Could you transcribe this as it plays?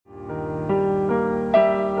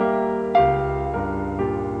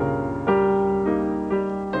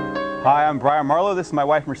Brian Marlowe. This is my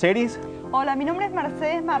wife, Mercedes. Hola, mi nombre es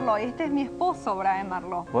Mercedes Marlowe y este es mi esposo, Brian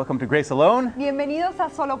Marlowe. Welcome to Grace Alone. Bienvenidos a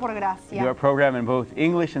Solo por We do Gracia. our program in both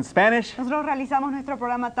English and Spanish. Nosotros realizamos nuestro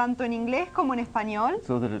programa tanto en inglés como en español,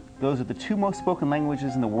 So those are the two most spoken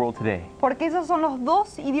languages in the world today. porque esos son los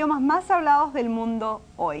dos idiomas más hablados del mundo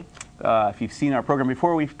hoy. If you've seen our program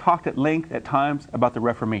before, we've talked at length at times about the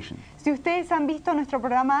Reformation. Si ustedes han visto nuestro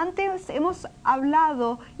programa antes, hemos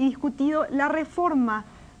hablado y discutido la reforma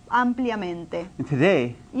ampliamente. And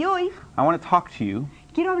today, Y hoy I want to talk to you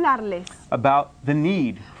quiero hablarles about the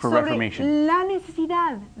need for sobre Reformation. la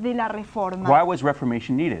necesidad de la reforma. Why was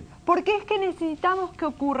Reformation needed? ¿Por qué es que necesitamos que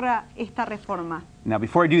ocurra esta reforma? Now,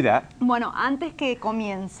 before I do that, Bueno, antes que I want to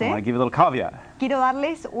comience, give a little caveat. quiero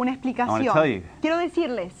darles una I explicación. wanna tell you. Quiero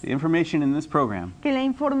decirles The information in this program que la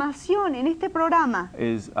información en este programa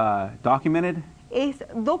is documented, es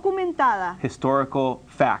documentada. historical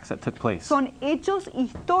facts that took place. Son hechos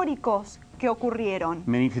históricos que ocurrieron.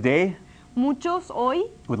 Many today Muchos hoy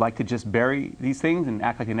would like to just bury these things and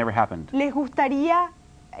act like they never happened. les gustaría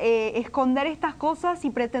esconder estas cosas y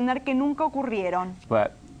pretender que nunca ocurrieron.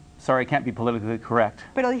 But sorry, I can't be politically correct.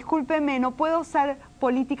 Pero discúlpeme, no puedo ser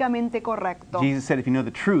políticamente correcto. Jesus said if you know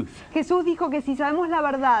the truth, Jesús dijo que si sabemos la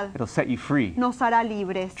verdad, it'll set you free. nos hará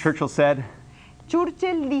libres. Churchill said,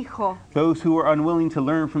 Churchill dijo, those who are unwilling to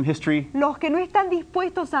learn from history los que no están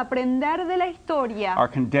dispuestos a aprender de la historia are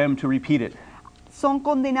condemned to repeat it. son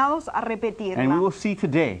condenados a And we repetirla. will see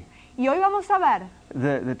today Y hoy vamos a ver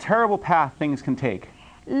the terrible path things can take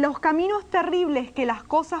los caminos terribles que las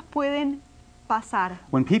cosas pueden pasar.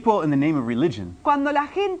 when people in the name of religion Cuando la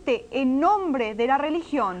gente en nombre de la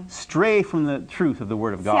religión stray from the truth of the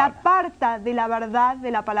Word of se God aparta de la verdad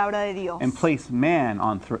de la palabra de Dios and place man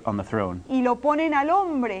on the throne y lo ponen al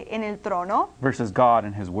hombre en el trono versus God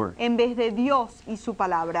and His Word. en vez de Dios y su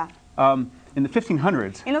palabra. In the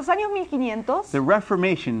 1500s, En los años 1500, the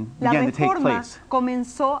Reformation la began to take reforma place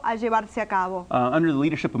comenzó a llevarse a cabo under the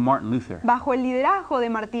leadership of Martin Luther. bajo el liderazgo de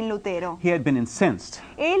Martín Lutero. He had been incensed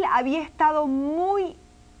Él había estado muy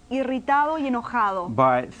irritado y enojado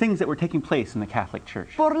by things that were taking place in the Catholic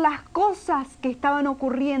Church. por las cosas que estaban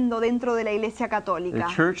ocurriendo dentro de la Iglesia The Católica.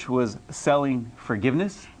 church was selling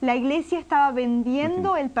forgiveness. La Iglesia estaba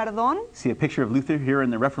vendiendo el perdón. See a picture of Luther here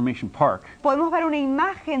in the Reformation Park, Podemos ver una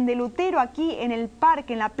imagen de Lutero aquí en el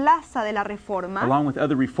parque, en la Plaza de la Reforma, along with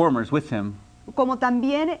other reformers with him, como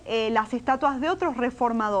también las estatuas de otros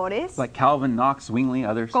reformadores, like Calvin, Knox, Zwingli,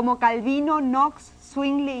 others. como Calvino, Knox,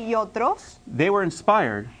 Zwingli y otros. They were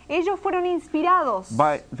inspired Ellos fueron inspirados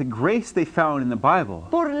by the grace they found in the Bible,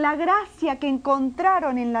 por la gracia que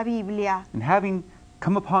encontraron en la Biblia. and having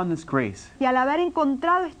come upon this grace Y al haber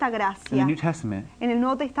encontrado esta in the gracia New Testament, en el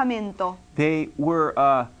Nuevo Testamento, they were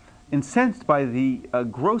incensed by the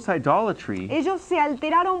gross idolatry ellos se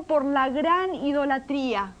alteraron por la gran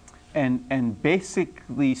idolatría and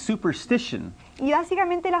basically superstition y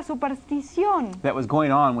básicamente la superstición that was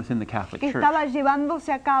going on within the Catholic que Church. estaba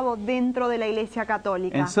llevándose a cabo dentro de la Iglesia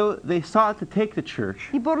Católica. And so they sought to take the church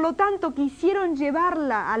Y por lo tanto quisieron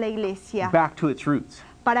llevarla a la Iglesia back to its roots,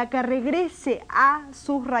 para que regrese a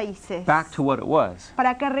sus raíces, back to what it was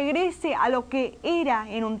para que regrese a lo que era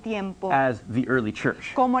en un tiempo, as the early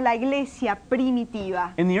church. como la Iglesia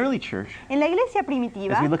primitiva. In the early church, En la Iglesia as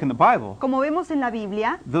primitiva, we look in the Bible, como vemos en la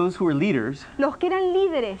Biblia, those who were leaders los que eran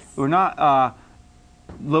líderes were not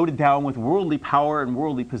loaded down with worldly power and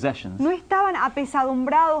worldly possessions, no estaban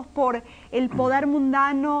apesadumbrados por el poder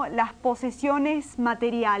mundano, las posesiones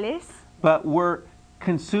materiales, but were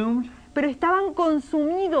consumed pero estaban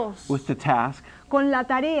consumidos with the task con la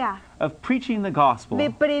tarea of preaching the gospel de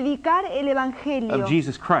predicar el Evangelio of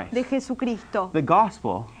Jesus Christ. de Jesucristo. The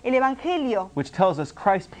gospel El Evangelio which tells us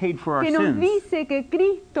Christ paid for our que nos sins dice que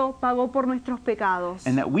Cristo pagó por nuestros pecados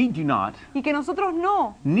and that we do not y que nosotros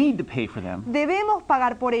no need to pay for them debemos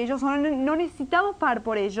pagar por ellos o no necesitamos pagar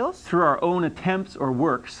por ellos through our own attempts or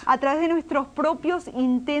works, a través de nuestros propios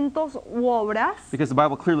intentos u obras, because the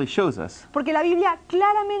Bible clearly shows us porque la Biblia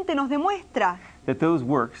claramente nos demuestra that those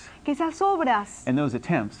works que esas obras and those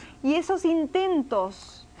attempts y esos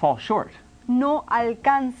intentos fall short. no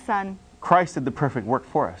alcanzan, Christ did the perfect work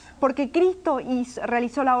for us. porque Cristo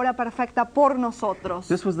realizó la obra perfecta por nosotros.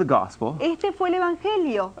 This was the gospel Este fue el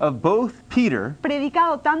Evangelio of both Peter,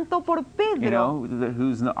 predicado tanto por Pedro,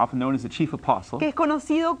 who's often known as the chief apostle. que es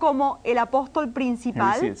conocido como el apóstol Here we see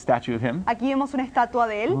principal. a statue of him. Aquí vemos una estatua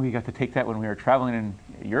de él. We got to take that when we were traveling in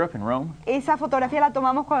Europe and Rome. Esa fotografía la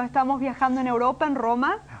tomamos cuando estábamos viajando en Europa, en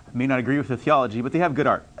Roma. may not agree with the theology, but they have good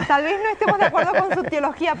art. Tal vez no estemos de acuerdo con su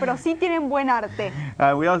teología, pero sí tienen buen arte.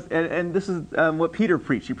 And this is what Peter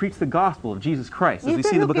preached. He preached the gospel of Jesus Christ, Y as we esto see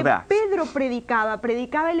es in the lo book que of Acts, Pedro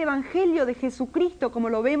predicaba el evangelio de Jesucristo, como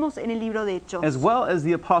lo vemos en el libro de Hechos. as well as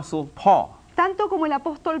the apostle Paul, Tanto como el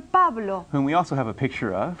apóstol Pablo, whom we also have a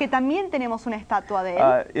picture of que también tenemos una estatua de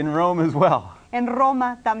él, in Rome as well. en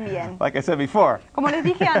Roma también. Like I said before, Como les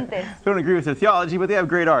dije antes, don't agree with their theology, but they have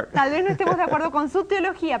great art. tal vez no estemos de acuerdo con su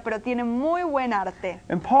teología, pero tienen muy buen arte.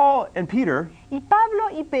 And Paul and Peter Y Pablo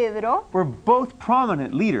y Pedro, were both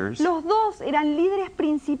prominent leaders los dos eran líderes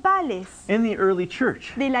principales in the early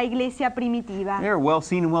church. de la iglesia primitiva. They are well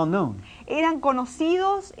seen and well known. Eran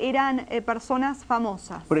conocidos, eran personas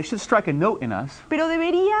famosas. But it should strike a note in us Pero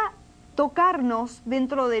debería tocarnos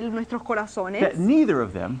dentro de nuestros that corazones neither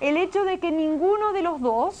of them el hecho de que ninguno de los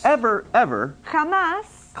dos ever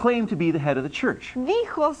jamás claimed to be the head of the church.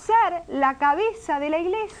 dijo ser la cabeza de la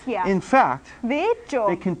iglesia. In fact, De hecho,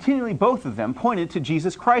 they continually, both of them, pointed to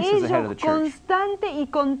Jesus Christ as the head of the ellos church. constante y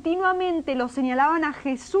continuamente lo señalaban a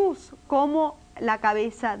Jesús como la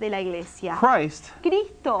cabeza de la iglesia. Christ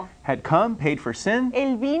Cristo, had come, paid for sin,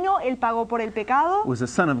 Él vino, Él pagó por el pecado, was the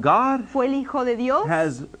Son of God, fue el Hijo de Dios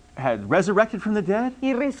had resurrected from the dead,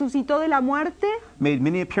 y resucitó de la muerte, made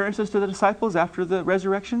many appearances to the disciples after the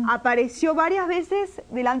resurrection, apareció varias veces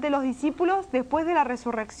delante de los discípulos después de la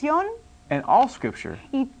resurrección, and all Scripture,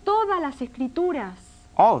 y todas las escrituras,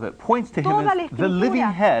 all of it, points to him toda la as the living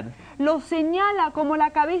escritura head lo señala como la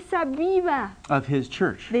cabeza viva of his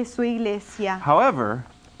church. de su iglesia. However,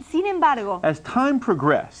 Sin embargo, as time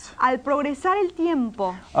progressed, al progresar el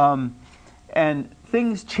tiempo and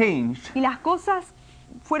things changed, y las cosas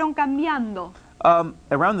fueron cambiando,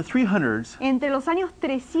 around the 300s, entre los años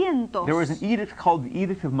 300 there was an edict called the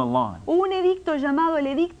Edict of Milan, hubo un edicto llamado el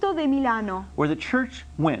Edicto de Milano, where the church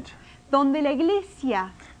went donde la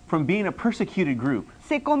iglesia from being a persecuted group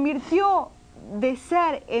se convirtió de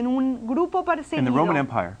ser en un grupo in the perseguido Roman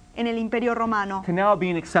Empire en el Imperio Romano to now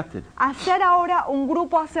being accepted. a ser ahora un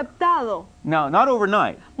grupo aceptado. Now, not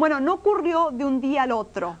overnight, Bueno, no ocurrió de un día al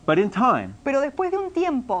otro, but in time, pero después de un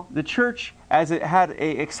tiempo, the church, as it had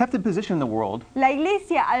a accepted position in the world, la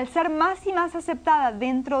iglesia, al ser más y más aceptada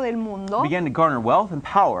dentro del mundo, began to garner wealth and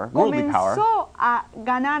power, worldly power, comenzó a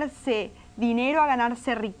ganarse dinero, a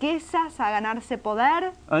ganarse riquezas, a ganarse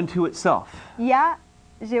poder unto itself. y a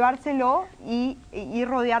llevárselo y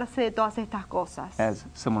rodearse de todas estas cosas. As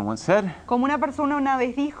someone once said, Como una persona una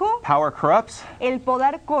vez dijo, power corrupts, el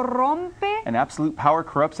poder corrompe and absolute power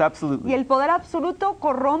corrupts y absolutely. el poder absoluto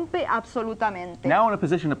corrompe absolutamente. Now, in a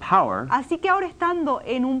position of power, Así que ahora estando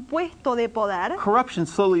en un puesto de poder, corruption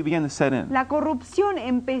slowly began to set in. la corrupción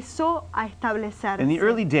empezó a establecerse. In the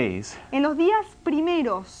early days, En los días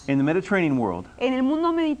primeros, in the Mediterranean world, en el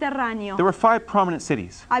mundo mediterráneo, there were 5 prominent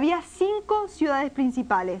cities: había 5 ciudades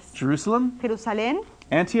principales: Jerusalem, Jerusalén,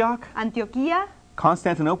 Antioch, Antioquía,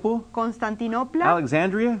 Constantinople, Constantinopla,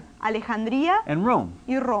 Alexandria, Alejandría and Rome.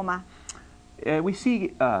 y Roma. We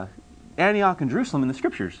see Antioch and Jerusalem in the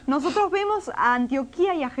scriptures. Nosotros vemos a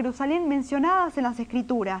Antioquía y a Jerusalén mencionadas en las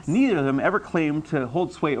Escrituras. Neither of them ever claimed to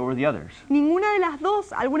hold sway over the others. Ninguna de las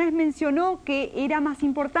dos alguna vez mencionó que era más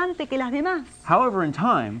importante que las demás. However, in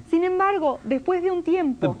time, Sin embargo, después de un the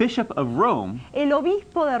tiempo, bishop of Rome el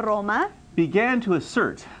obispo de Roma began to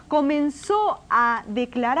assert comenzó a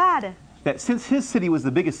declarar that since his city was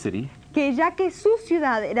the biggest city, que ya que su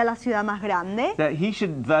ciudad era la ciudad más grande, that he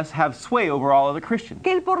should thus have sway over all other Christians.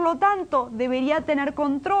 que él por lo tanto debería tener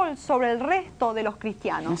control sobre el resto de los And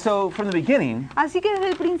cristianos. so, from the beginning, Así que desde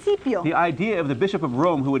el principio, the idea of the bishop of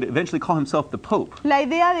Rome, who would eventually call himself the Pope, la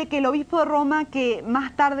idea de que el obispo de Roma, que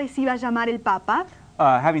más tarde se iba a llamar el Papa,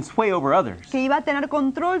 having sway over others, que iba a tener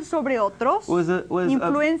control sobre otros, was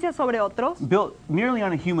influencia sobre otros, built merely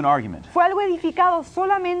on a human argument. fue algo edificado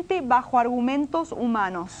solamente bajo argumentos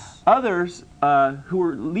humanos. Others, who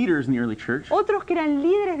were leaders in the early church, Otros que eran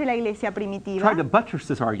líderes de la iglesia primitiva tried to buttress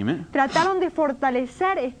this argument trataron de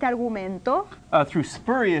fortalecer este argumento through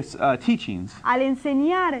spurious teachings, al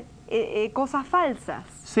enseñar cosas falsas,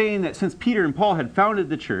 saying that since Peter and Paul had founded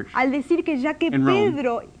the church, al decir que ya que En Rome.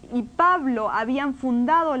 Pedro y Pablo habían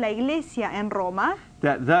fundado la iglesia en Roma,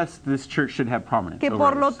 that thus this church should have prominence que over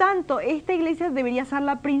por lo others. tanto esta iglesia debería ser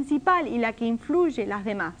la principal y la que influye las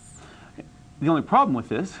demás. The only problem with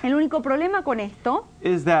this El único problema con esto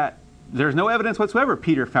is that there's no evidence whatsoever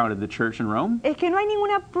Peter founded the church in Rome. es que no hay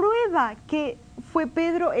ninguna prueba que fue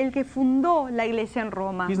Pedro el que fundó la iglesia en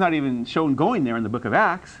Roma. He's not even shown going there in the book of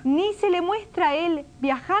Acts. Ni se le muestra a él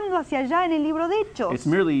viajando hacia allá en el libro de Hechos. It's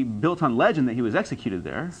merely built on legend that he was executed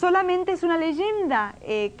there. Solamente es una leyenda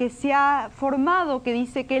que se ha formado que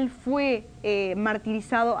dice que él fue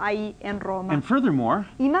martirizado ahí en Roma. And furthermore,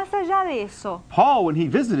 Y más allá de eso, Paul, when he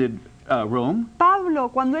visited Rome, Pablo,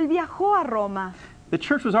 cuando él viajó a Roma, the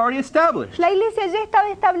church was already established. la iglesia ya estaba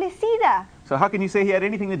establecida. So how can you say he had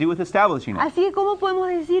anything to do with establishing it? Así que, ¿cómo podemos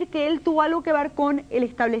decir que él tuvo algo que ver con el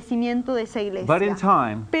establecimiento de esa iglesia? But in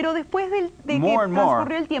time, Pero después de que more and more,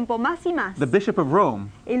 transcurrió el tiempo, más y más, the bishop of Rome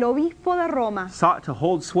el obispo de Roma sought to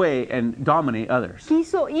hold sway and dominate others.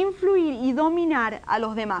 quiso influir y dominar a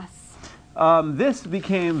los demás. This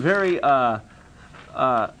became very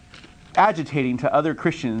agitating to other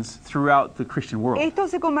Christians throughout the Christian world. Esto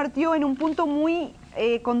se convirtió en un punto muy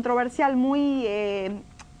controversial, muy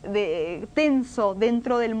tenso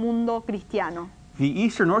dentro del mundo cristiano. The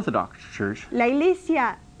Eastern Orthodox Church La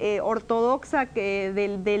iglesia ortodoxa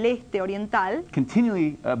del este oriental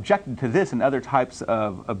continually objected to this and other types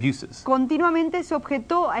of abuses. continuamente se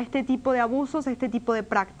objetó a este tipo de abusos, a este tipo de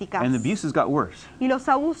prácticas. And the abuses got worse. Y los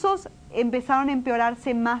abusos empezaron a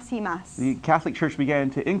empeorarse más y más. The Catholic Church began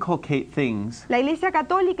to inculcate things La iglesia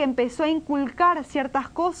católica empezó a inculcar ciertas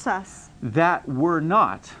cosas that were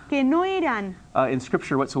not que no eran in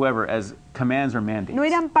Scripture whatsoever as commands or mandates. no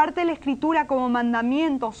eran parte de la escritura como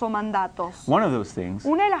mandamientos o mandatos. One of those things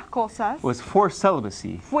Una de las cosas was forced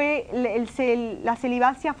celibacy fue la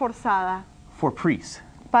celibacia forzada for priests.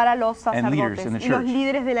 para los And leaders sacerdotes in the y los church.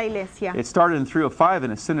 líderes de la iglesia. It started in 305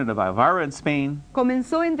 in a synod of Elvira in Spain,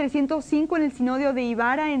 Comenzó en 305 en el Sinodio de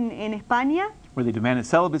Ibarra en España, where they demanded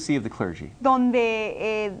celibacy of the clergy.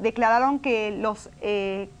 donde declararon que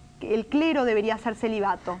el clero debería ser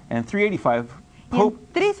celibato. And 385, Y en Pope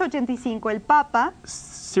 385 el Papa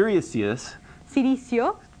Siricius,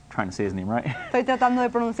 Ciricio, trying to say his name right, estoy tratando de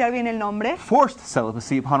pronunciar bien el nombre, forced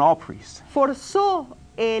celibacy upon all priests. forzó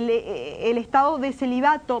el estado de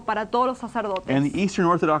celibato para todos los sacerdotes. And the Eastern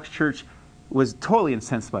Orthodox Church was totally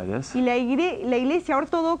incensed by this. Y la iglesia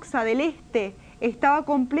ortodoxa del este estaba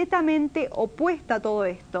completamente opuesta a todo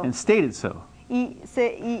esto. And stated so. Y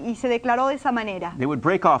se declaró de esa manera. They would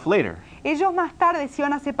break off later. Ellos más tarde se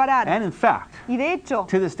iban a separar. And in fact, Y de hecho,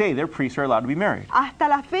 to this day, their priests are allowed to be married. hasta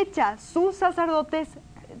la fecha, sus sacerdotes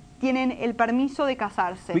tienen el permiso de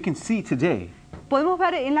casarse. We can see today Podemos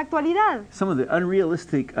ver en la actualidad some of the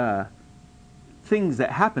unrealistic things that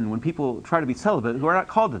happen when people try to be celibate who are not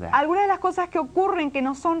called to that. algunas de las cosas que ocurren que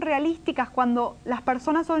no son realísticas cuando las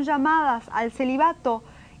personas son llamadas al celibato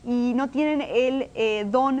y no tienen el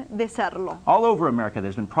don de serlo. All over America,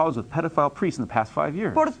 there's been problems with pedophile priests in the past 5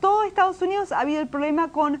 years. Por todo Estados Unidos ha habido el problema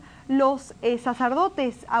con los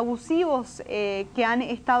sacerdotes abusivos que han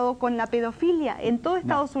estado con la pedofilia en todo Now,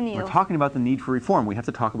 Estados we're Unidos. talking about the need for reform. We have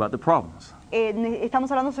to talk about the problems. Estamos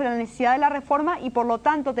hablando sobre la necesidad de la reforma y por lo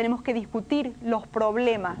tanto tenemos que discutir los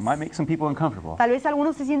problemas. It might make some people uncomfortable, Tal vez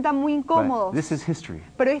algunos se sientan muy but incómodos, this is history.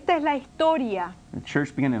 pero esta es la historia. The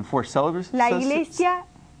church began to enforce celibacy. La iglesia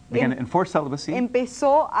began to enforce celibacy.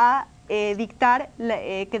 empezó a dictar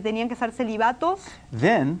que tenían que ser celibatos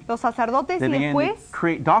Then los sacerdotes they y began to después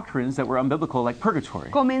create doctrines that were unbiblical, like purgatory.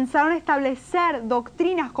 comenzaron a establecer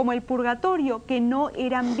doctrinas como el purgatorio que no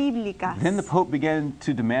eran bíblicas. Then the Pope began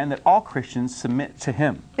to demand that all Christians submit to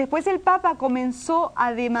him. Después el Papa comenzó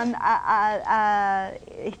a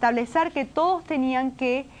establecer que todos tenían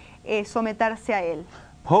que someterse a él.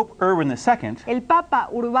 Pope Urban II, El Papa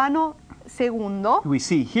Urbano II, who we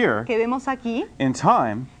see here, que vemos aquí, in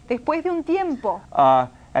time, después de un tiempo,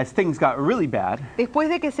 as things got really bad, después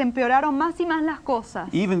de que se empeoraron más y más las cosas,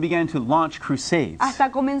 even began to launch crusades.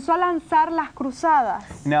 hasta comenzó a lanzar las cruzadas.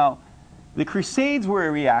 Now, the crusades were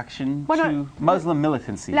a reaction Bueno, to Muslim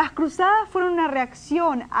militancy, Las cruzadas fueron una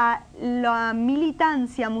reacción a la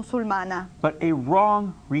militancia musulmana, but a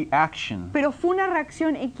wrong reaction pero fue una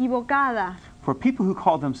reacción equivocada for people who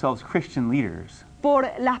called themselves Christian leaders por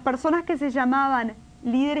las personas que se llamaban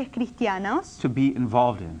líderes cristianos to be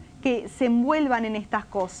involved in. que se envuelvan en estas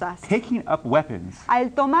cosas. Taking up weapons,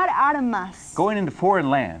 Al tomar armas, going into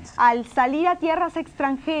foreign lands, al salir a tierras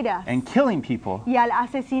extranjeras and killing people y al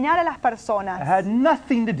asesinar a las personas, had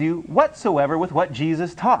nothing to do whatsoever with what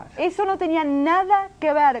Jesus taught. eso no tenía nada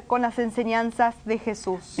que ver con las enseñanzas de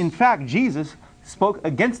Jesús. In fact, Jesus spoke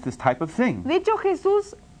against this type of thing. De hecho,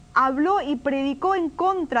 Jesús habló y predicó en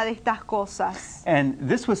contra de estas cosas. And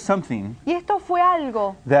this was something Y esto fue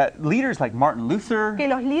algo that leaders like Martin Luther, que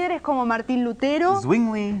los líderes como Martín Lutero,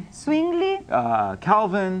 Zwingli, Zwingli,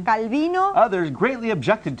 Calvin, Calvino others greatly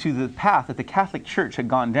objected to the path that the Catholic Church had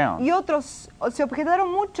gone down. y otros se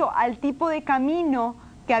objetaron mucho al tipo de camino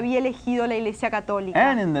que había elegido la Iglesia Católica.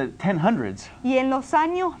 And in the 1000s, Y en los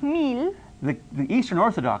años 1000, the Eastern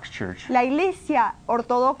Orthodox Church, la Iglesia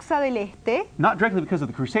Ortodoxa del Este, not directly because of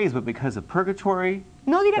the Crusades, but because of purgatory,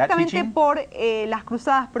 no directamente teaching? por las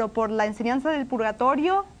cruzadas, pero por la enseñanza del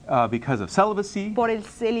purgatorio, because of celibacy, por el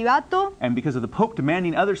celibato and because of the Pope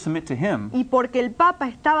demanding others submit to him, y porque el Papa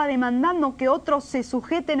estaba demandando que otros se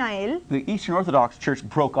sujeten a él, the Eastern Orthodox Church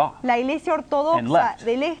broke off. la Iglesia And Ortodoxa left.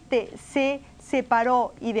 del Este se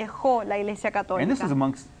separó y dejó la Iglesia And this Católica. is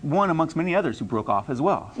amongst many others who broke off as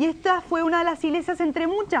well. Y esta fue una de las iglesias entre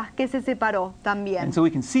muchas que se separó también. And so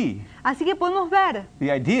we can see Así que podemos ver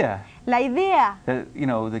the idea la idea that,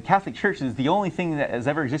 the Catholic Church is the only thing that has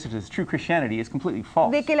ever existed as true Christianity is completely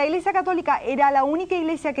false. de que la Iglesia Católica era la única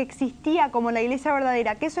iglesia que existía como la iglesia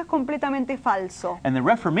verdadera, que eso es completamente falso. And the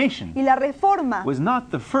Reformation Y la Reforma was not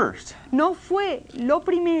the first no fue lo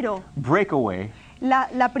primero, breakaway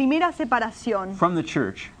la primera separación from the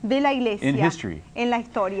church. de la iglesia In history. en la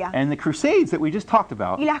historia. And the Crusades that we just talked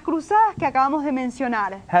about Y las cruzadas que acabamos de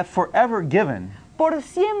mencionar, have forever given por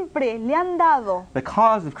siempre le han dado the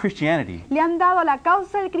cause of Christianity a la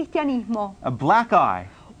causa del cristianismo a black eye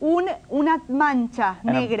una mancha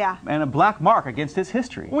negra, and a black mark against its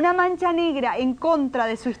history. una mancha negra en contra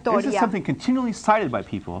de su This is historia. something continually cited by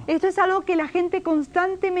people, Esto es algo que la gente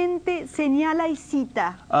constantemente señala y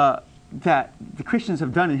cita, that the Christians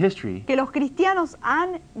have done in history que los cristianos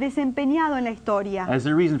han desempeñado en la historia, as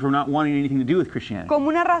their reason for not wanting anything to do with Christianity. como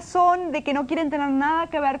una razón de que no quieren tener nada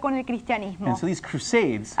que ver con el cristianismo. And so these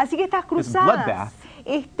crusades Así que estas bloodbath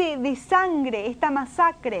cruzadas, de sangre, esta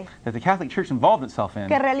masacre that the Catholic Church involved itself in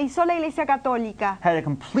que realizó la Iglesia Católica, had a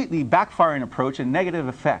completely backfiring approach and negative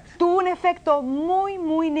effect. tuvo un efecto muy,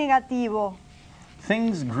 muy negativo.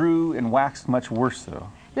 Things grew and waxed much worse, though.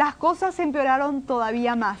 Las cosas empeoraron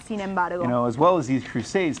todavía más, sin embargo. As well as these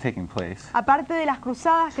crusades taking place, Aparte de las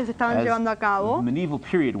cruzadas que se estaban as llevando a the cabo, medieval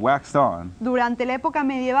period waxed on, durante la época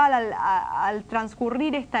medieval, al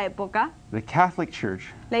transcurrir esta época, the Catholic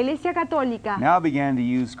Church la Iglesia Católica now began to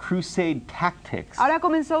use crusade tactics ahora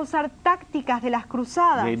comenzó a usar tácticas de las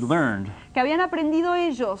cruzadas they'd learned que habían aprendido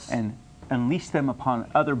ellos and unleashed them upon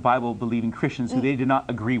other Bible-believing Christians who they did not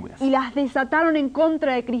agree with. y las desataron en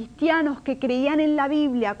contra de cristianos que creían en la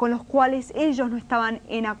Biblia, con los cuales ellos no estaban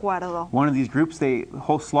en acuerdo. One of these groups they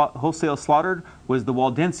wholesale slaughtered was the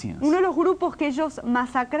Waldensians. Uno de los grupos que ellos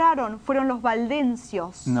masacraron fueron los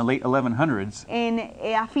valdencios In the late 1100s,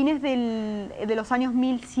 a fines de los años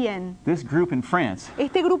 1100. this group in France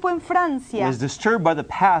Este grupo en Francia was disturbed by the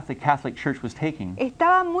path the Catholic Church was taking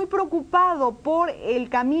estaba muy preocupado por el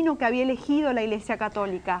camino que había elegido la Iglesia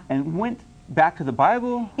Católica. and went back to the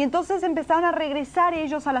Bible, Y entonces empezaron a regresar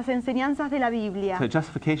ellos a las enseñanzas de la Biblia, to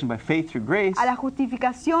justification by faith through grace, a la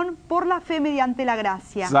justificación por la fe mediante la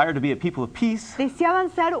gracia. desire to be a people of peace, Deseaban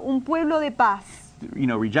ser un pueblo de paz.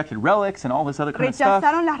 rejected relics and all this other kind of stuff,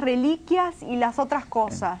 Rechazaron las reliquias y las otras and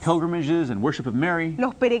cosas, pilgrimages and worship of Mary,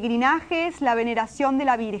 los peregrinajes, la veneración de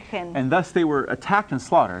la Virgen. and thus they were attacked and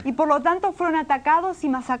slaughtered Y por lo tanto fueron atacados y there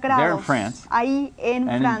in masacrados France, ahí en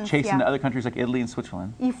and chased into Francia. other countries like Italy and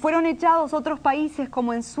Switzerland, Y fueron echados a otros países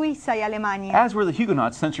como en Suiza y Alemania. as were the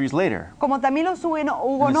Huguenots centuries later, Como también los same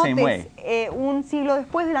hugonotes way. un siglo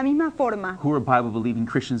después de la misma forma, who were Bible-believing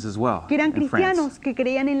Christians as well que eran in France. cristianos que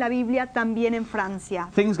creían en la Biblia también en Francia.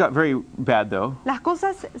 Things got very bad, though, Las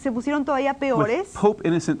cosas se pusieron todavía with peores Pope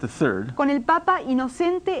Innocent III con el Papa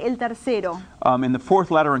Inocente el III in the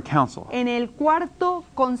Fourth Lateran Council, en el cuarto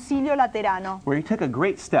concilio laterano, where he took a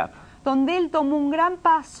great step donde él tomó un gran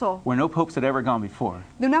paso where no popes had ever gone before,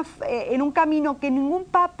 en un camino que ningún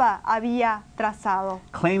papa había trazado.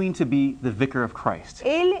 claiming to be the vicar of Christ,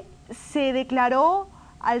 Él se declaró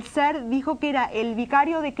dijo que era el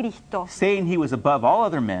vicario de Cristo. saying he was above all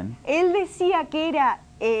other men Él decía que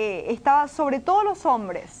estaba sobre todos los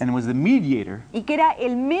hombres and was the mediator y que era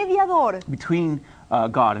el mediador between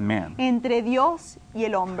God and man, entre Dios y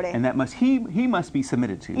el hombre, and that he must be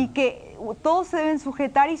submitted y to que todos se deben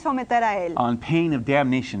sujetar y someter a él, on pain of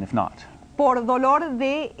damnation if not. por dolor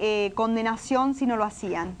de condenación si no lo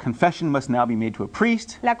hacían. Confession must now be made to a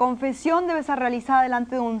priest. La confesión debe ser realizada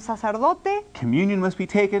delante de un sacerdote. Communion must be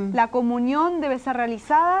taken. La comunión debe ser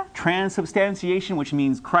realizada. Transubstantiation, which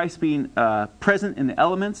means Christ being present in the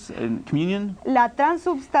elements in communion. La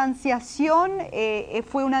transubstanciación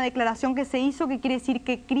fue una declaración que se hizo, que quiere decir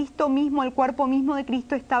que Cristo mismo, el cuerpo mismo de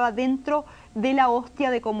Cristo, estaba dentro de la hostia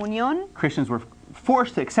de comunión. Christians were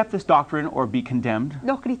forced to accept this doctrine or be condemned.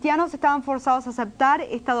 Los cristianos estaban forzados a aceptar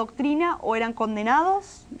esta doctrina o eran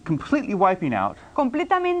condenados, Completely wiping out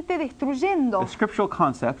completamente destruyendo the scriptural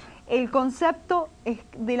concept el concepto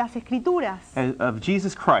de las Escrituras, of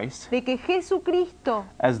Jesus Christ de que Jesucristo,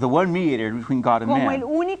 as the one mediator between God and como el man.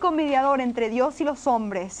 único mediador entre Dios y los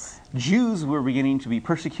hombres. Jews were beginning to be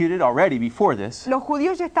persecuted already before this, Los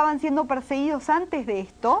judíos ya estaban siendo perseguidos antes de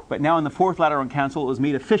esto, but now in the Fourth Lateran Council it was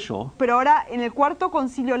made official pero ahora en el Cuarto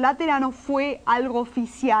Concilio Laterano fue algo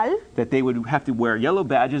oficial, that they would have to wear yellow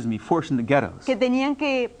badges and be forced into ghettos. que tenían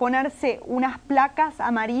que ponerse unas placas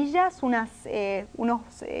amarillas, unas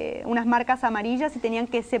marcas amarillas, y tenían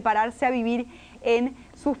que separarse a vivir en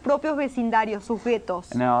sus propios vecindarios, sus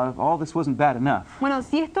guetos. And now, if all this wasn't bad enough, Bueno,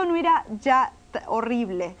 si esto no era ya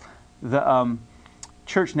horrible, the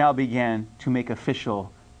church now began to make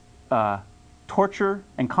official torture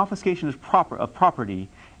and confiscation of property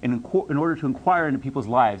in order to inquire into people's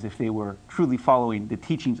lives if they were truly following the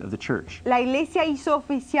teachings of the church. la Iglesia hizo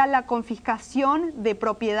oficial la confiscación de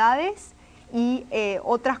propiedades y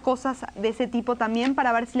otras cosas de ese tipo también,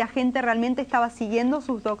 para ver si la gente realmente estaba siguiendo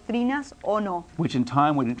sus doctrinas o no. Which in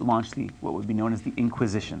time would launch what would be known as the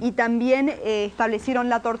Inquisition. Y también establecieron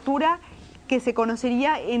la tortura, que se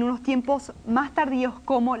conocería en unos tiempos más tardíos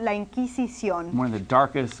como la Inquisición. One of the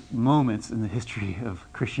darkest moments in the history of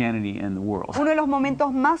Christianity and the world. Uno de los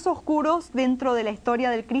momentos más oscuros dentro de la historia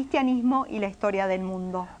del cristianismo y la historia del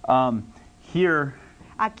mundo. Here,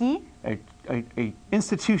 Aquí, a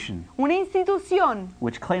institution una institución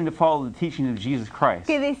which claimed to follow the teaching of Jesus Christ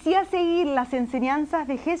que decía seguir las enseñanzas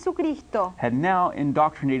de Jesucristo, had now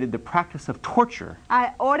indoctrinated the practice of torture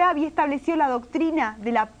ahora había establecido la doctrina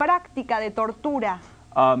de la práctica de tortura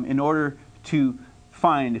in order to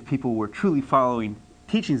find if people were truly following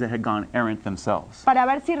teachings that had gone errant themselves. para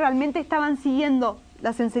ver si realmente estaban siguiendo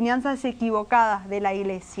las enseñanzas equivocadas de la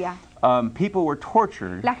Iglesia. People were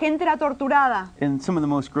tortured La gente era torturada in some of the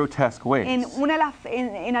most grotesque ways.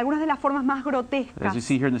 en algunas de las formas más As you grotescas.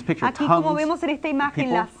 see here in this picture, Aquí, como tongues vemos en esta imagen,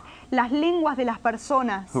 people las lenguas de las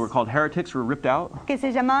personas who were called heretics were ripped out. que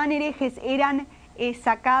se llamaban herejes eran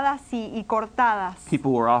sacadas y cortadas.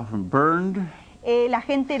 People were often burned La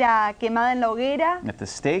gente era quemada en la hoguera, at the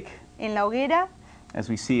stake, as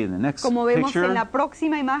we see in the next como vemos en picture la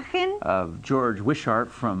próxima imagen of George Wishart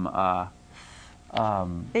from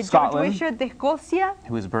de George Scotland, Wishart de Escocia,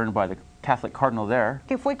 who was burned by the Catholic cardinal there.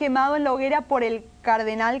 que fue quemado en la hoguera por el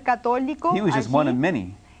cardenal católico. He was just one of allí.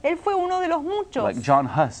 many, Él fue uno de los muchos, like John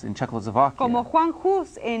Huss in Czechoslovakia, como Juan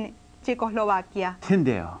Hus en Checoslovaquia,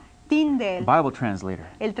 Tyndale, Tyndale, Bible translator.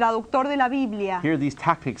 el traductor de la Biblia. Here, these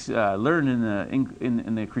tactics learned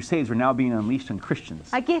in the Crusades were now being unleashed on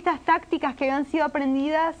Christians. Aquí estas tácticas que habían sido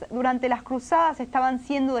aprendidas durante las cruzadas estaban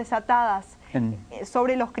siendo desatadas And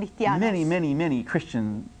sobre los cristianos. many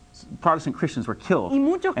Protestant Christians were killed Y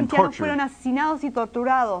muchos and cristianos fueron tortured asesinados y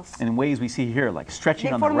torturados in ways we see here, like stretching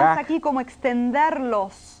de on the formas rack, aquí como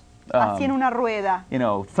extenderlos así en una rueda.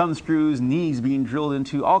 thumb screws, knees being drilled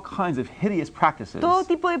into, all kinds of hideous practices. Todo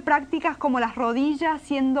tipo de prácticas como las rodillas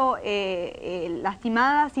siendo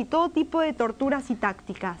lastimadas y todo tipo de torturas y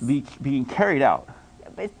tácticas Being carried out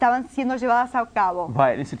estaban siendo llevadas a cabo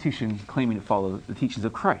by an institution claiming to follow the teachings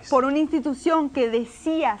of Christ. por una institución que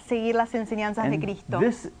decía seguir las enseñanzas de And Cristo.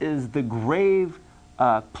 this is the grave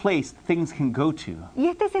place things can go to Y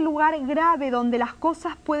este es el lugar grave donde las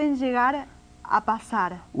cosas pueden llegar a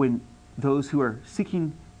pasar. when those who are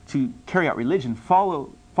seeking to carry out religion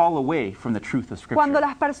fall away from the truth of Scripture. Cuando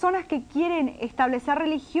las personas que quieren establecer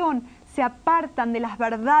religión se apartan de las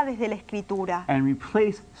verdades de la Escritura And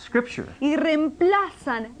replace Scripture y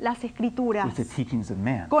reemplazan las Escrituras with the teachings of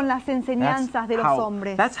man. con las enseñanzas de los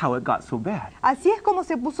hombres. That's how it got so bad. Así es como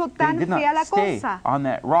se puso They tan did fea not la stay cosa. on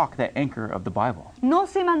that rock, that anchor of the Bible. No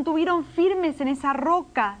se mantuvieron firmes en esa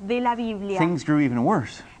roca de la Biblia. Things grew even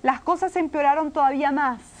worse. Las cosas empeoraron todavía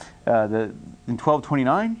más. In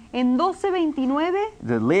 1229, En 1229,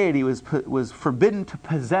 the laity was forbidden to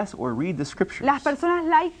possess or read the Scriptures. las personas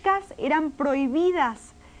laicas eran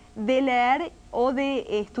prohibidas de leer o de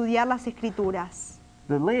estudiar las Escrituras.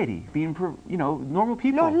 the laity, being, normal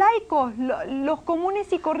people, Los laicos, los comunes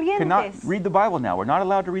y cannot corrientes, read the Bible now. We're not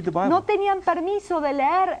allowed to read the Bible. no tenían permiso de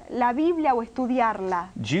leer la Biblia o estudiarla.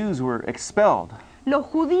 Jews were expelled, Los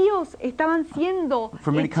judíos estaban siendo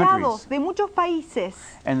From many echados countries. de muchos países.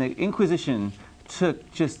 and the Inquisition took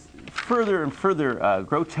just further and further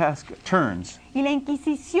grotesque turns. Y la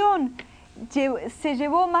Inquisición se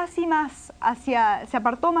llevó más y más se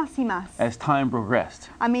apartó más y más As time progressed.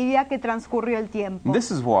 a medida que transcurrió el tiempo. This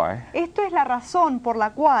is why Esto es la razón por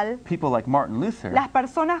la cual people like Martin Luther, las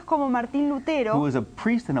personas como Martín who Lutero, was a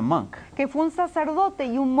priest and a monk, que fue un sacerdote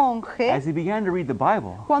y un monje, as he began to read the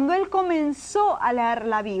Bible, cuando él comenzó a leer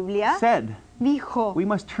la Biblia, said, dijo, we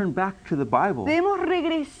must turn back to the Bible debemos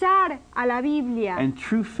regresar a la Biblia and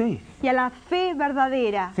true faith. y a la fe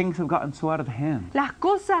verdadera. Things have gotten so out of hand. Las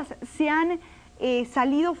cosas se han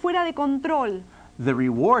salido fuera de control. The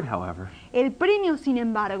reward, however, El premio, sin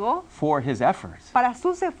embargo, for his efforts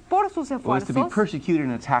por sus was to be esfuerzos, persecuted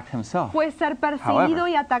and attacked himself. fue ser perseguido However,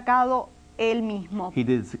 y atacado él mismo. He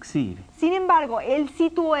did succeed Sin embargo, él sí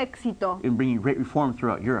tuvo éxito in bringing great reform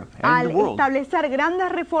throughout Europe and al the world establecer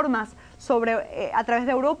grandes reformas a través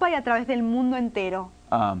de Europa y a través del mundo entero,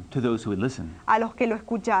 to those who would listen. a los que lo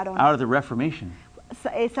escucharon. Out of the Reformation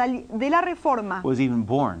De la reforma was even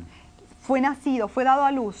born fue nacido, fue dado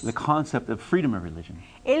a luz the concept of freedom of religion,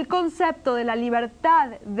 el concepto de la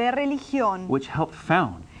libertad de religión, which helped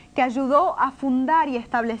found que ayudó a fundar y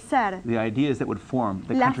establecer the ideas that would form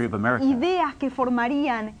the las country of America. ideas que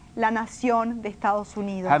formarían la nación de Estados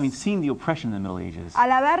Unidos. Having seen the oppression in the Middle Ages,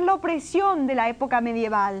 Al haber la opresión de la época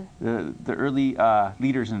medieval, the early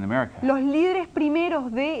leaders in America los líderes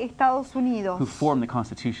primeros de Estados who Unidos formed the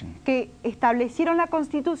Constitution que establecieron la saw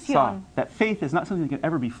Constitución that faith is not something that can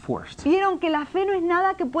ever be forced, vieron que la fe no es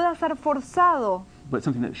nada que pueda ser forzado, but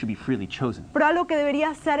something that should be freely chosen pero algo que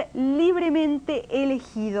debería ser libremente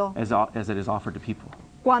elegido as it is offered to people.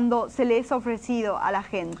 cuando se le es ofrecido a la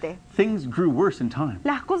gente. Things grew worse in time.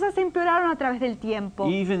 Las cosas empeoraron a través del tiempo.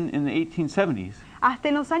 Even in the 1870s, Hasta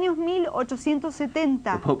en los años the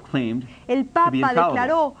 1870, Pope claimed el to be Papa infallible.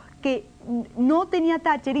 declaró que no tenía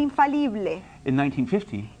tacha, era infalible. In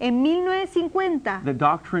 1950, En 1950, the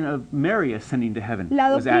doctrine of Mary ascending to heaven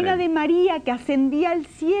la was doctrina de added. María que ascendía al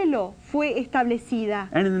cielo fue establecida.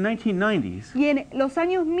 And in the 1990s, Y en los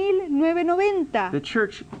años 1990, the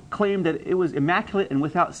church claimed that it was immaculate and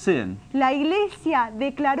without sin, la iglesia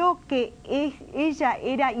declaró que ella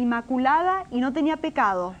era inmaculada y no tenía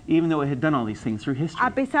pecado, even though it had done all these things through history.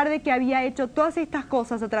 a pesar de que había hecho todas estas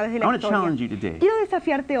cosas a través de I la want to challenge historia. you today. Quiero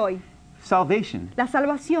desafiarte hoy. Salvation La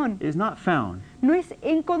salvación is not found no es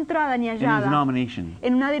encontrada ni in a hallada denomination,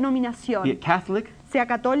 en una be denominación, it Catholic, sea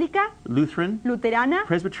católica, Lutheran, luterana,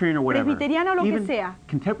 Presbyterian, or whatever, presbiteriana o lo que even sea,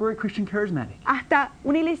 contemporary Christian charismatic. hasta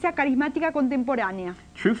una iglesia carismática contemporánea.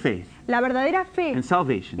 True faith La verdadera fe and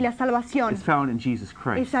salvation y la salvación is found in Jesus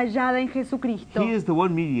Christ. es hallada en Jesucristo. He is the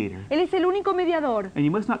one mediator, Él es el único mediador and you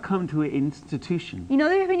must not come to an institution, y no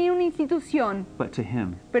debes venir a una institución, but to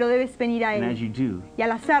Him. pero debes venir a And as Él. you do, Y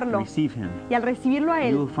al hacerlo receive Him, y al recibirlo a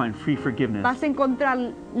you will Él, find free forgiveness, vas a encontrar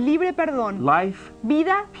libre perdón, life,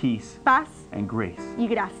 vida, peace, paz and grace. y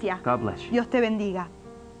gracia. God bless you. Dios te bendiga.